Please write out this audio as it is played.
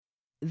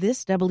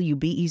This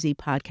WBEZ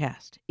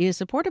podcast is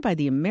supported by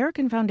the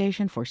American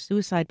Foundation for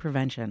Suicide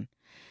Prevention.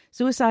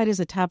 Suicide is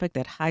a topic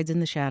that hides in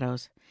the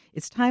shadows.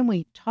 It's time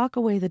we talk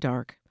away the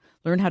dark,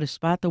 learn how to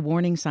spot the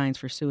warning signs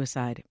for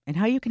suicide, and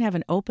how you can have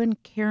an open,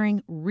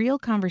 caring, real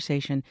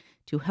conversation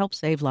to help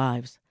save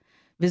lives.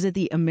 Visit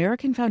the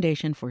American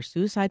Foundation for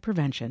Suicide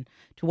Prevention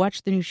to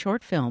watch the new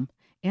short film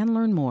and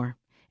learn more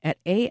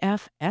at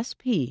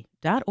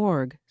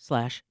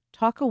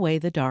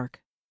afsp.org/talkawaythedark.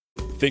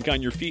 Think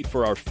on your feet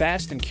for our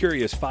Fast and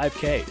Curious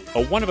 5K,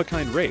 a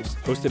one-of-a-kind race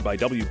hosted by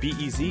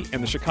WBEZ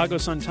and the Chicago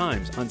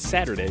Sun-Times on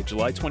Saturday,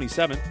 July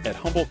 27th at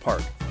Humboldt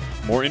Park.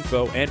 More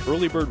info and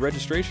early bird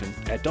registration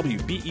at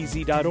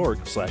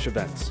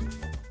wbez.org/events.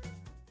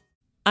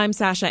 I'm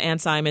Sasha Ann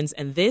Simons,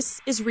 and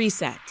this is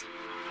Reset.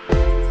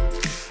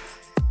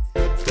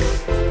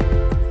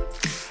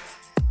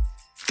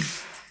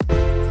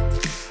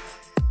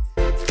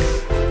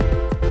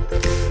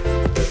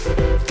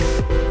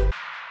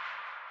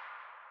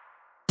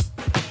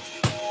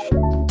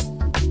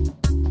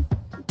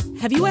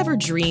 Have you ever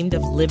dreamed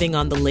of living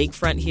on the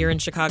lakefront here in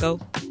Chicago?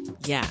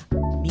 Yeah,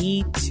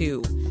 me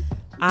too.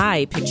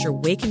 I picture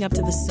waking up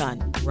to the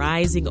sun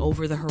rising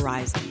over the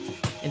horizon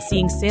and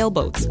seeing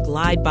sailboats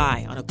glide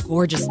by on a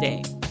gorgeous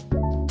day.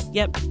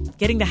 Yep,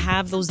 getting to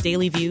have those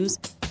daily views,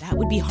 that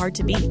would be hard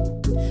to beat.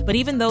 But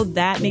even though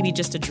that may be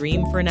just a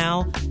dream for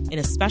now, in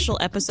a special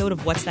episode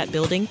of What's That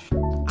Building,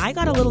 I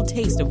got a little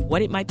taste of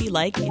what it might be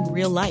like in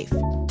real life.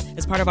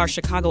 As part of our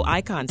Chicago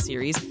Icon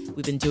series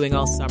we've been doing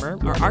all summer,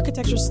 our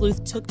architecture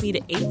sleuth took me to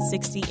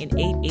 860 and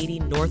 880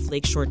 North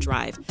Lakeshore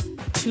Drive,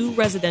 two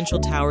residential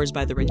towers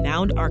by the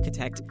renowned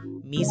architect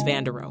Mies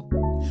Van Der Rohe.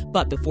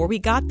 But before we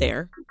got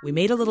there, we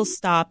made a little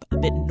stop a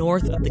bit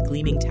north of the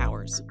gleaming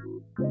towers.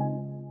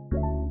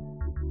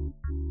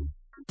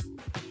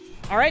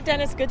 All right,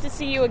 Dennis, good to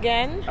see you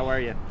again. How are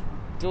you?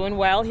 Doing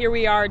well. Here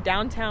we are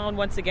downtown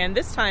once again.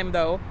 This time,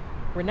 though,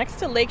 we're next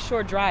to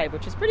Lakeshore Drive,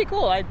 which is pretty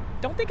cool. I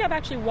don't think I've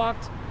actually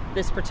walked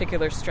this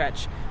particular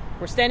stretch.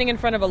 We're standing in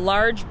front of a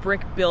large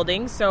brick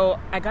building, so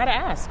I gotta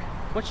ask,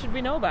 what should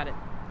we know about it?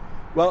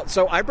 Well,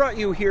 so I brought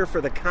you here for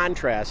the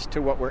contrast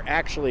to what we're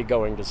actually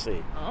going to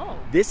see. Oh.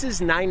 This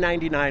is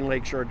 999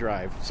 Lakeshore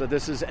Drive. So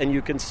this is, and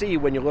you can see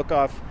when you look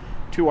off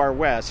to our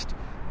west,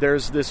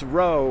 there's this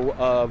row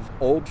of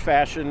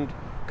old-fashioned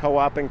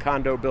co-op and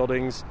condo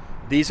buildings.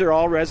 These are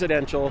all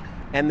residential,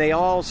 and they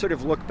all sort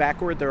of look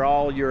backward. They're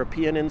all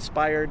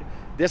European-inspired.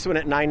 This one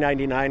at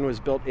 999 was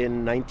built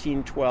in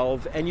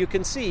 1912, and you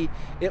can see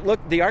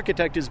the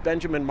architect is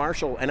Benjamin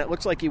Marshall, and it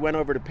looks like he went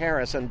over to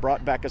Paris and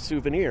brought back a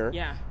souvenir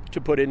to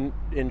put in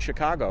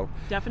Chicago.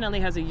 Definitely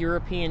has a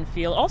European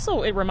feel.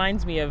 Also, it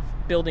reminds me of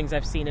buildings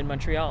I've seen in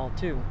Montreal,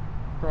 too,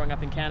 growing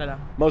up in Canada.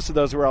 Most of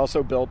those were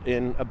also built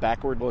in a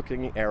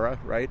backward-looking era,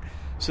 right?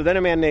 So then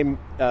a man named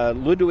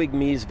Ludwig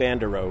Mies Van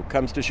Der Rohe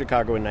comes to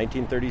Chicago in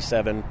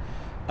 1937.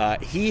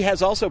 He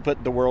has also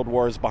put the world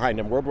wars behind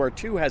him. World War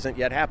II hasn't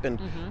yet happened,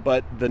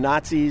 but the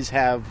Nazis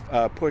have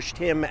pushed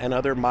him and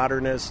other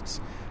modernists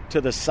to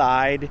the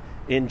side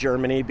in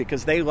Germany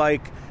because they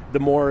like the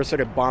more sort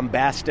of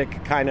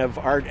bombastic kind of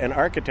art and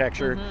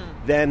architecture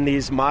than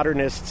these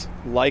modernists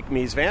like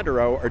Mies Van Der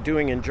Rohe are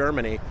doing in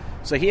Germany.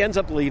 So he ends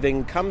up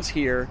leaving, comes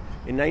here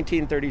in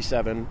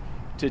 1937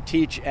 to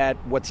teach at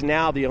what's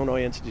now the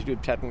Illinois Institute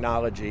of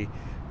Technology.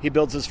 He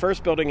builds his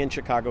first building in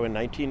Chicago in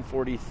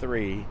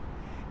 1943.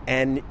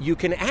 And you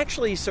can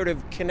actually sort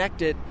of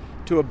connect it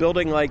to a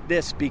building like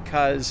this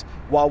because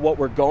while what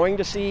we're going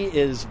to see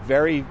is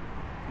very,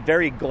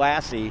 very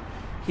glassy,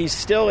 he's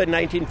still in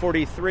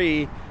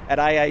 1943 at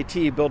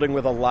IIT building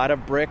with a lot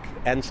of brick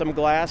and some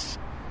glass.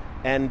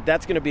 And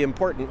that's going to be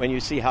important when you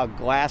see how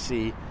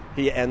glassy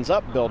he ends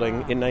up building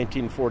in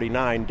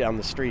 1949 down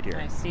the street here.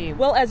 I see.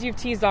 Well, as you've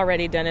teased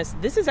already, Dennis,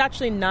 this is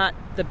actually not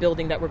the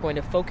building that we're going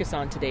to focus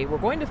on today. We're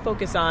going to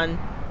focus on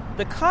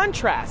the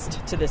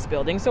contrast to this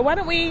building. So why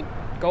don't we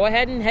go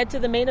ahead and head to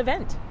the main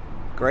event?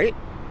 Great.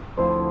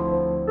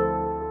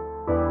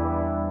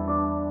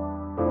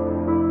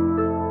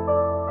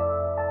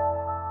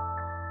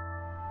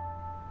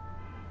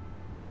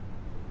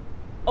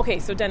 Okay,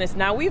 so Dennis,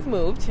 now we've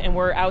moved and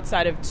we're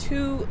outside of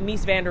two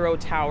Mies Van Der Rohe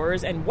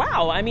towers. And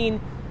wow, I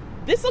mean,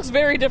 this looks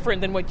very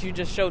different than what you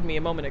just showed me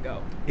a moment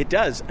ago. It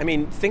does. I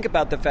mean, think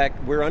about the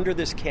fact we're under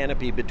this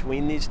canopy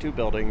between these two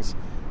buildings.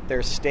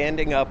 They're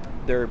standing up.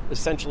 They're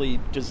essentially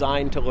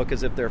designed to look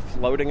as if they're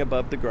floating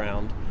above the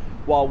ground,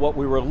 while what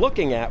we were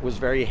looking at was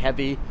very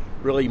heavy,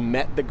 really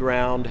met the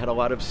ground, had a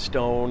lot of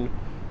stone.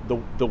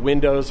 The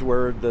windows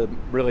were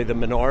really the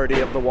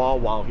minority of the wall,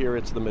 while here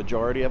it's the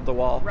majority of the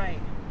wall. Right.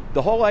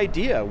 The whole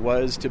idea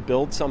was to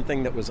build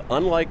something that was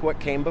unlike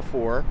what came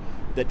before,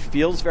 that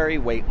feels very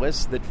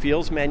weightless, that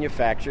feels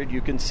manufactured.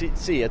 You can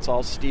see it's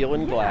all steel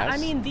and glass. I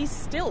mean, these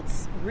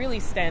stilts really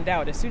stand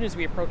out as soon as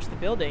we approach the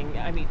building.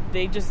 I mean,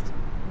 they just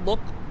look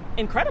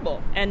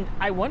incredible, and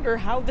I wonder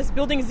how this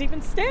building is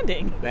even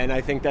standing. And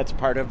I think that's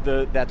part of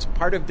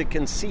the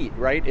conceit,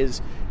 right?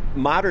 Is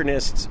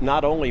modernists,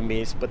 not only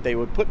Mies, but they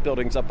would put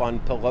buildings up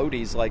on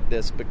pilotis like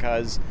this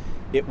because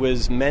it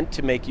was meant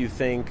to make you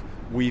think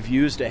we've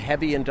used a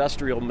heavy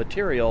industrial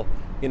material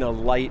in a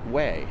light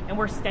way. And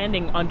we're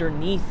standing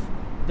underneath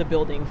the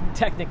building,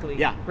 technically.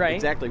 Yeah, right?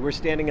 Exactly. We're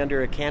standing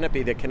under a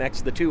canopy that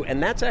connects the two.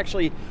 And that's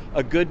actually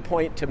a good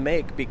point to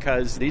make,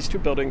 because these two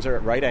buildings are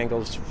at right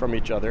angles from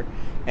each other.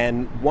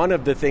 And one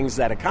of the things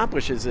that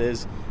accomplishes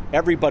is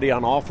everybody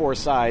on all four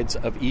sides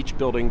of each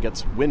building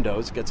gets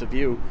windows, gets a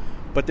view.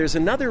 But there's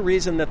another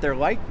reason that they're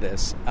like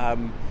this.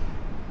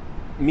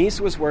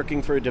 Mies was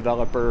working for a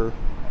developer,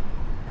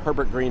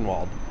 Herbert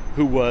Greenwald,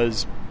 who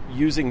was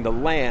using the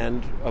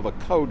land of a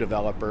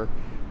co-developer,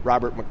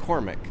 Robert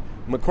McCormick.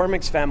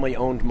 McCormick's family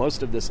owned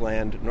most of this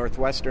land.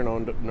 Northwestern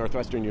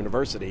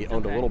University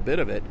owned a little bit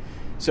of it.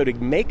 So to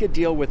make a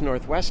deal with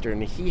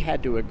Northwestern,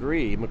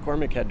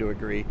 McCormick had to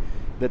agree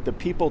that the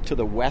people to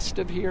the west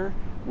of here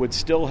would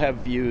still have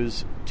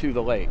views to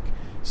the lake.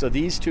 So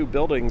these two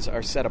buildings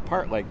are set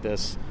apart like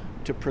this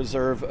to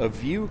preserve a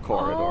view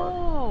corridor.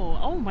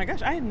 Oh my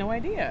gosh, I had no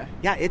idea.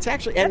 Yeah, it's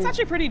actually... That's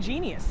actually pretty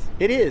genius.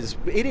 It is.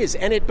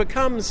 And it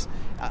becomes...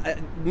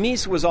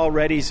 Mies was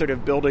already sort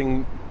of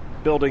building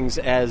buildings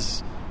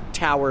as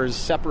towers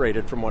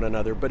separated from one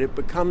another, but it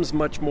becomes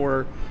much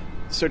more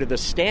sort of the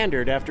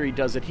standard after he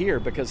does it here,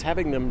 because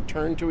having them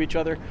turn to each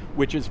other,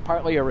 which is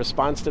partly a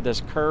response to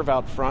this curve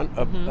out front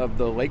of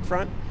the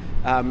lakefront,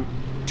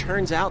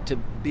 turns out to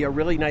be a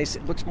really nice...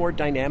 It looks more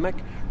dynamic,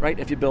 right?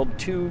 If you build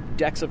two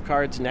decks of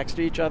cards next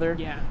to each other,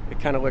 it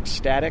kind of looks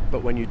static,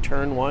 but when you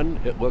turn one,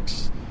 it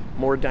looks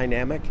more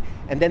dynamic.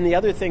 And then the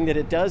other thing that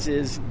it does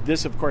is,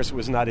 this of course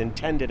was not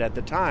intended at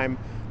the time,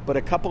 but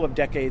a couple of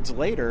decades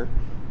later,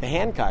 the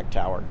Hancock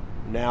Tower,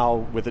 now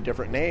with a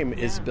different name,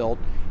 is built.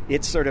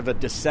 It's sort of a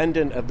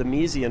descendant of the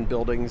Miesian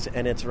buildings,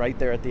 and it's right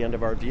there at the end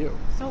of our view.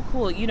 So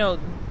cool. You know,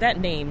 that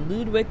name,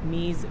 Ludwig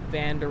Mies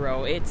Van Der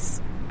Rohe,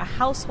 it's a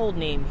household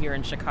name here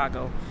in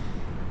Chicago.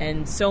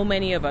 And so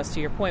many of us, to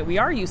your point, we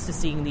are used to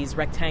seeing these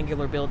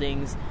rectangular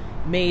buildings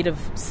made of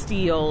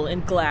steel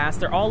and glass.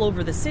 They're all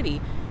over the city.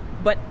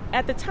 But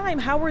at the time,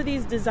 how were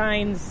these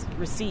designs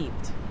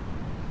received?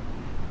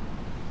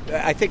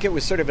 I think it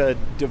was sort of a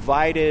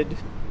divided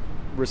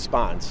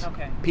response.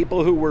 Okay.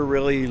 People who were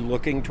really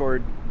looking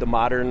toward the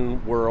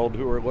modern world,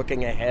 who were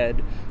looking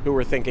ahead, who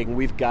were thinking,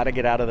 we've got to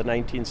get out of the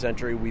 19th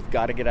century, we've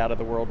got to get out of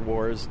the world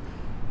wars.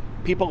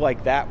 People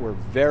like that were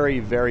very,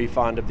 very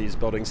fond of these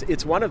buildings.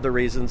 It's one of the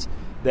reasons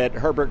that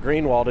Herbert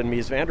Greenwald and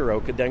Mies Van Der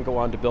Rohe could then go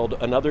on to build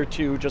another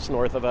two just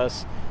north of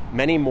us,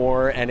 many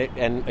more, and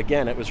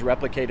again, it was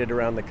replicated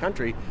around the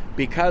country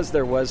because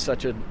there was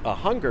such a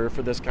hunger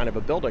for this kind of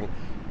a building.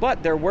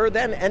 But there were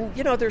then, and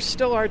there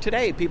still are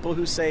today, people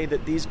who say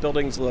that these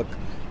buildings look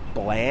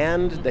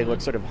bland, they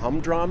look sort of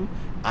humdrum.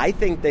 I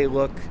think they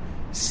look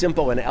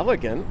simple and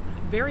elegant.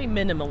 Very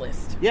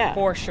minimalist,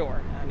 for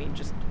sure. I mean,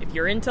 just if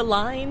you're into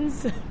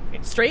lines,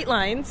 straight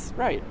lines,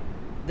 right,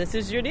 this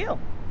is your deal.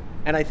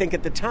 And I think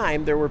at the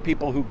time there were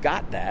people who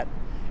got that.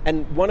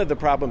 And one of the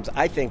problems,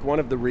 I think, one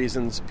of the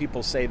reasons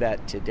people say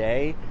that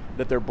today,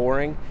 that they're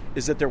boring,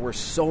 is that there were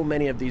so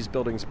many of these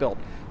buildings built.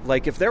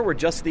 Like, if there were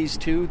just these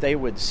two, they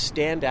would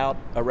stand out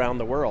around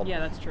the world. Yeah,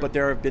 that's true. But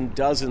there have been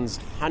dozens,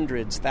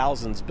 hundreds,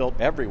 thousands built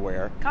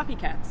everywhere.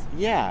 Copycats.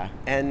 Yeah,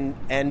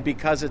 and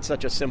because it's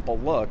such a simple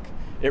look,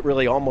 it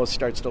really almost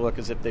starts to look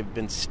as if they've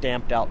been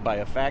stamped out by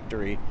a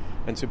factory,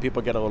 and so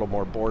people get a little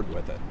more bored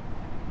with it.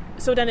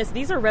 So, Dennis,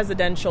 these are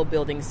residential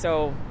buildings,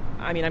 so,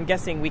 I mean, I'm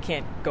guessing we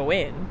can't go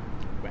in.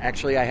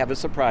 Actually, I have a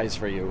surprise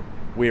for you.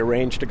 We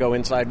arranged to go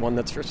inside one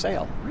that's for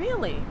sale.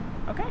 Really?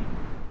 Okay.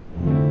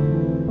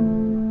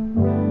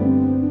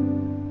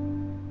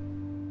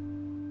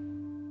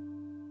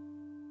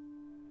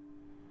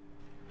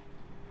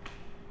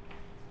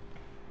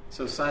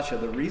 So, Sasha,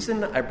 the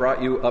reason I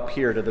brought you up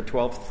here to the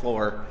 12th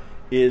floor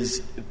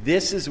is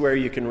this is where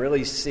you can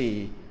really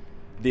see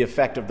the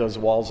effect of those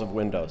walls of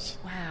windows.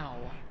 Wow.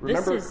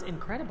 Remember, this is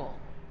incredible.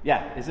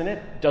 Yeah, isn't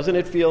it? Doesn't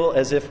it feel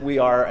as if we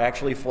are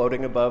actually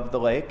floating above the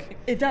lake?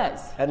 It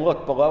does. And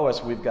look, below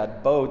us we've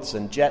got boats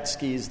and jet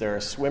skis. There are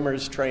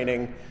swimmers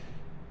training.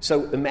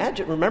 So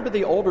remember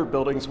the older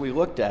buildings we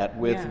looked at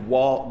with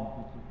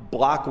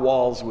block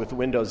walls with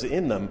windows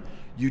in them?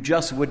 You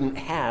just wouldn't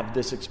have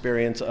this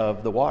experience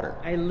of the water.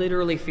 I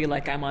literally feel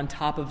like I'm on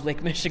top of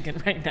Lake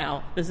Michigan right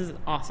now. This is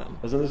awesome.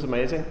 Isn't this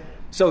amazing?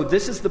 So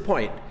this is the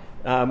point.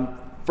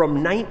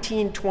 From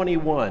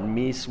 1921,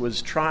 Mies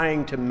was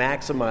trying to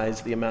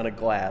maximize the amount of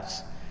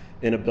glass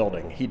in a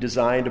building. He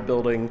designed a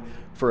building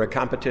for a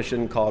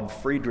competition called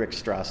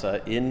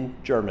Friedrichstrasse in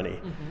Germany,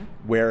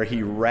 where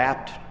he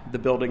wrapped the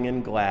building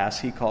in glass.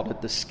 He called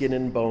it the skin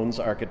and bones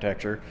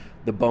architecture,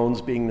 the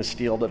bones being the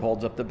steel that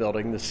holds up the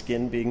building, the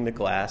skin being the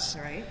glass.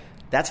 Right.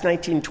 That's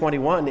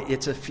 1921.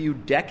 It's a few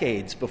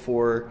decades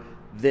before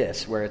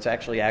this, where it's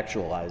actually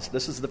actualized.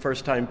 This is the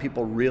first time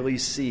people really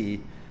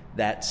see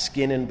that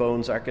skin and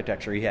bones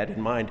architecture he had in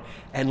mind.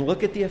 And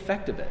look at the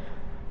effect of it.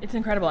 It's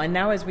incredible. And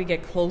now as we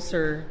get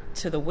closer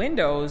to the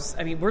windows,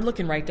 I mean, we're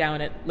looking right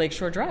down at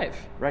Lakeshore Drive.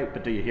 Right,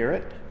 but do you hear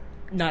it?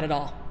 Not at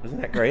all. Isn't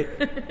that great?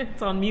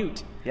 It's on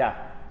mute. Yeah.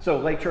 So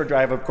Lakeshore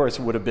Drive, of course,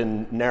 would have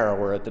been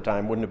narrower at the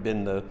time, wouldn't have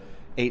been the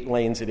 8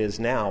 lanes it is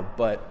now.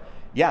 But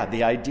yeah,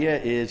 the idea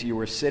is you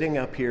were sitting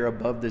up here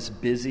above this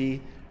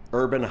busy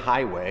urban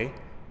highway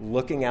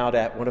looking out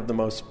at one of the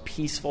most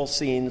peaceful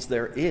scenes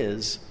there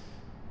is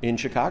in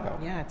Chicago.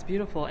 Yeah, it's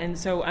beautiful. And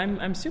so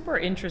I'm super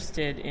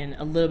interested in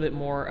a little bit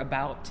more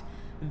about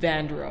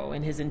Van Der Rohe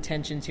and his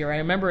intentions here. I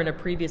remember in a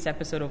previous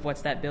episode of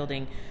What's That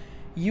Building,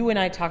 you and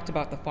I talked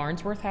about the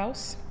Farnsworth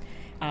House.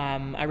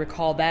 I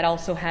recall that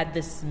also had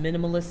this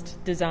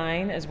minimalist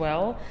design as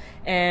well.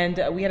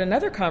 And we had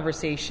another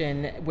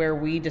conversation where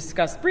we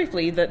discussed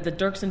briefly the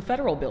Dirksen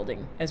Federal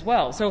Building as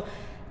well. So,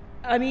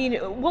 I mean,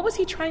 what was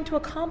he trying to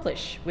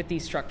accomplish with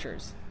these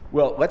structures?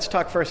 Well, let's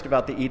talk first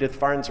about the Edith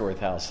Farnsworth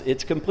House.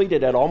 It's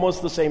completed at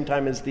almost the same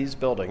time as these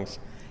buildings,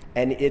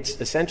 and it's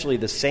essentially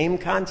the same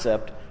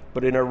concept,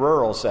 but in a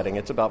rural setting.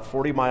 It's about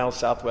 40 miles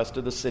southwest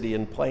of the city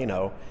in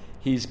Plano.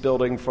 He's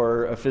building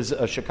for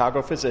a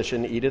Chicago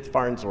physician, Edith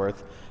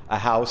Farnsworth, a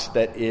house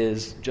that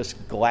is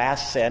just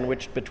glass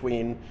sandwiched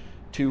between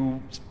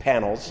 2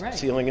 panels, right,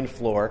 ceiling and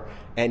floor.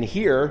 And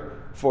here,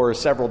 for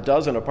several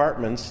dozen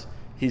apartments,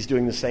 he's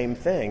doing the same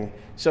thing.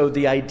 So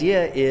the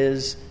idea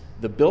is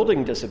the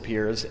building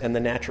disappears and the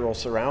natural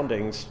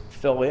surroundings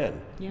fill in,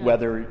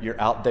 whether you're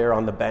out there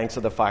on the banks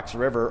of the Fox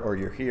River or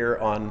you're here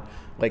on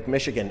Lake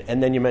Michigan.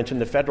 And then you mentioned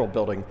the federal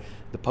building,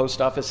 the post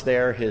office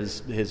there,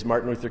 his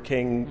Martin Luther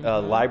King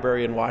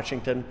library in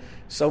Washington,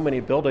 so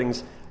many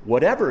buildings.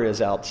 Whatever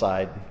is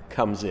outside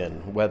comes in,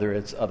 whether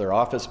it's other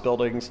office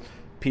buildings,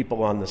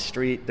 people on the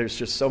street. There's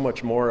just so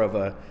much more of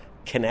a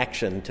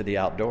connection to the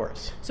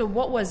outdoors. So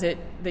what was it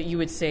that you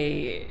would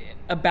say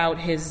about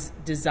his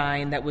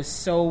design that was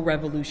so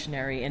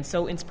revolutionary and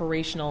so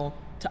inspirational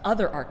to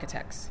other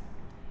architects?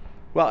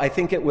 Well, I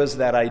think it was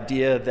that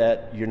idea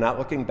that you're not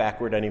looking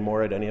backward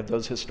anymore at any of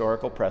those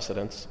historical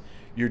precedents.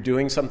 You're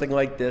doing something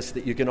like this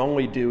that you can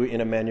only do in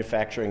a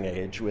manufacturing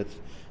age with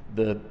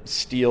the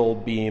steel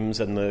beams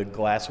and the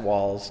glass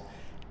walls.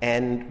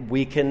 And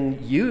we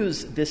can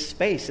use this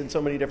space in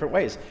so many different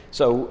ways.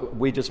 So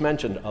we just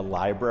mentioned a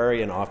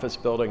library, an office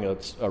building,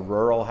 a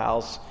rural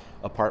house,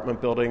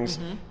 apartment buildings.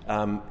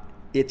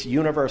 It's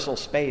universal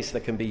space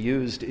that can be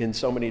used in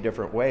so many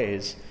different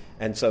ways.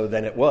 And so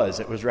then it was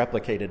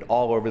replicated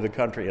all over the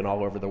country and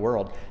all over the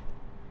world.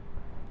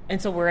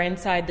 And so we're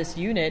inside this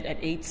unit at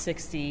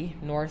 860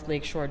 North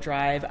Lakeshore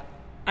Drive.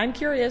 I'm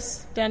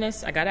curious,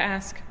 Dennis, I got to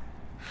ask,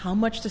 how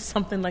much does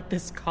something like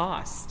this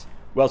cost?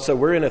 Well, so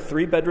we're in a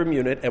 3-bedroom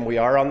unit, and we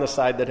are on the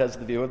side that has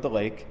the view of the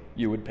lake.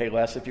 You would pay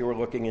less if you were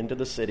looking into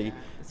the city.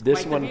 It's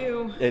this quite one, the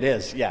view. It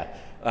is, yeah.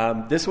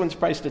 This one's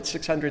priced at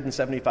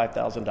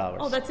 $675,000.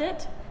 Oh, that's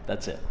it?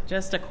 That's it.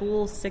 Just a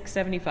cool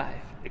 $675.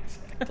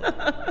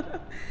 Exactly.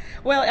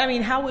 Well, I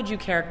mean, how would you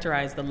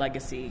characterize the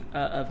legacy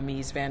of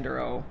Mies Van Der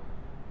Rohe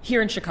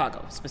here in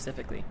Chicago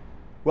specifically?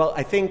 Well,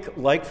 I think,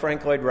 like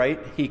Frank Lloyd Wright,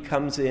 he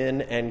comes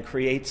in and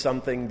creates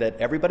something that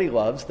everybody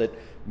loves, that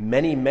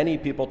many, many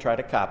people try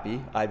to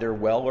copy, either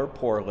well or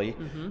poorly.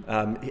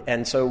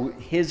 And so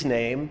his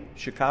name,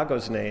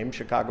 Chicago's name,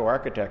 Chicago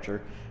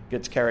architecture,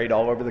 gets carried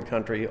all over the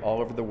country,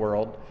 all over the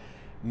world.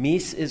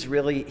 Mies is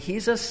really,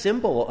 he's a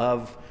symbol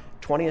of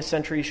 20th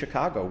century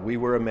Chicago. We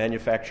were a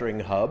manufacturing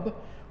hub.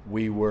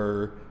 We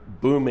were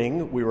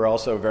booming. We were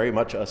also very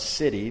much a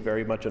city,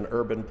 very much an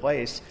urban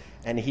place.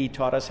 And he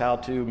taught us how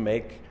to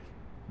make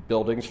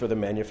buildings for the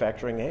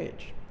manufacturing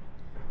age.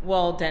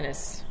 Well,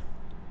 Dennis,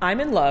 I'm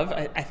in love.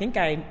 I think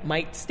I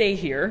might stay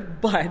here,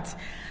 but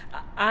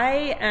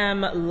I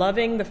am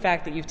loving the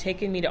fact that you've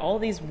taken me to all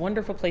these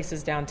wonderful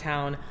places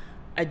downtown.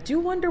 I do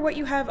wonder what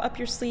you have up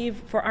your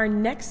sleeve for our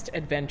next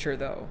adventure,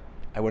 though.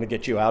 I want to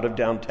get you out of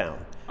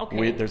downtown.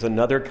 Okay. There's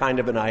another kind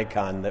of an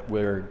icon that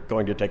we're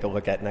going to take a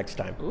look at next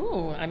time.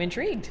 Ooh, I'm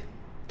intrigued.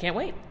 Can't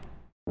wait.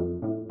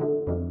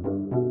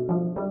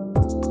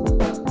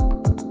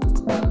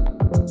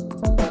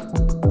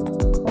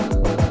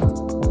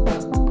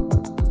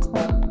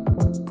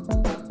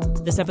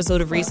 This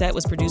episode of Reset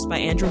was produced by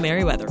Andrew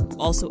Merriweather, who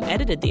also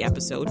edited the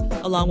episode,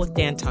 along with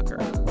Dan Tucker.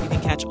 You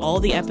can catch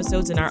all the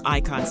episodes in our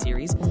Icon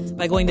series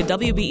by going to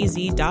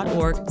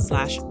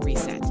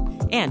wbez.org/reset.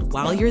 And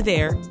while you're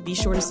there, be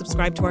sure to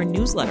subscribe to our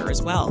newsletter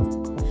as well.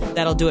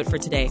 That'll do it for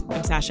today.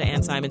 I'm Sasha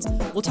Ann Simons.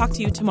 We'll talk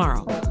to you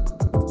tomorrow.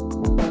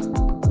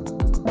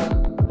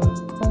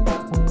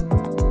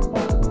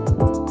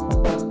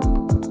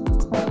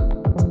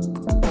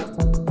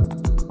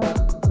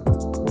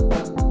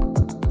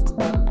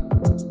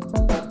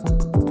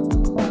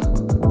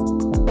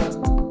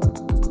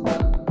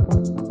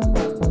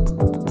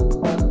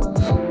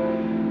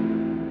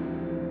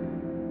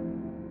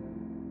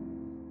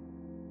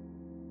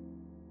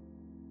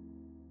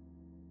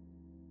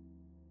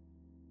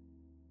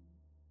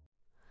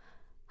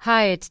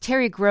 Hi, it's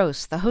Terry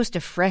Gross, the host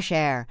of Fresh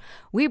Air.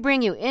 We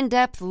bring you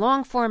in-depth,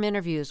 long-form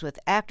interviews with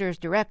actors,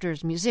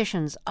 directors,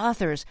 musicians,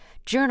 authors,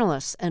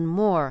 journalists, and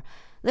more.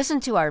 Listen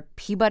to our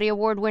Peabody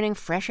Award-winning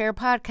Fresh Air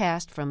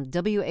podcast from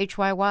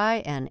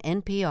WHYY and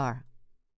NPR.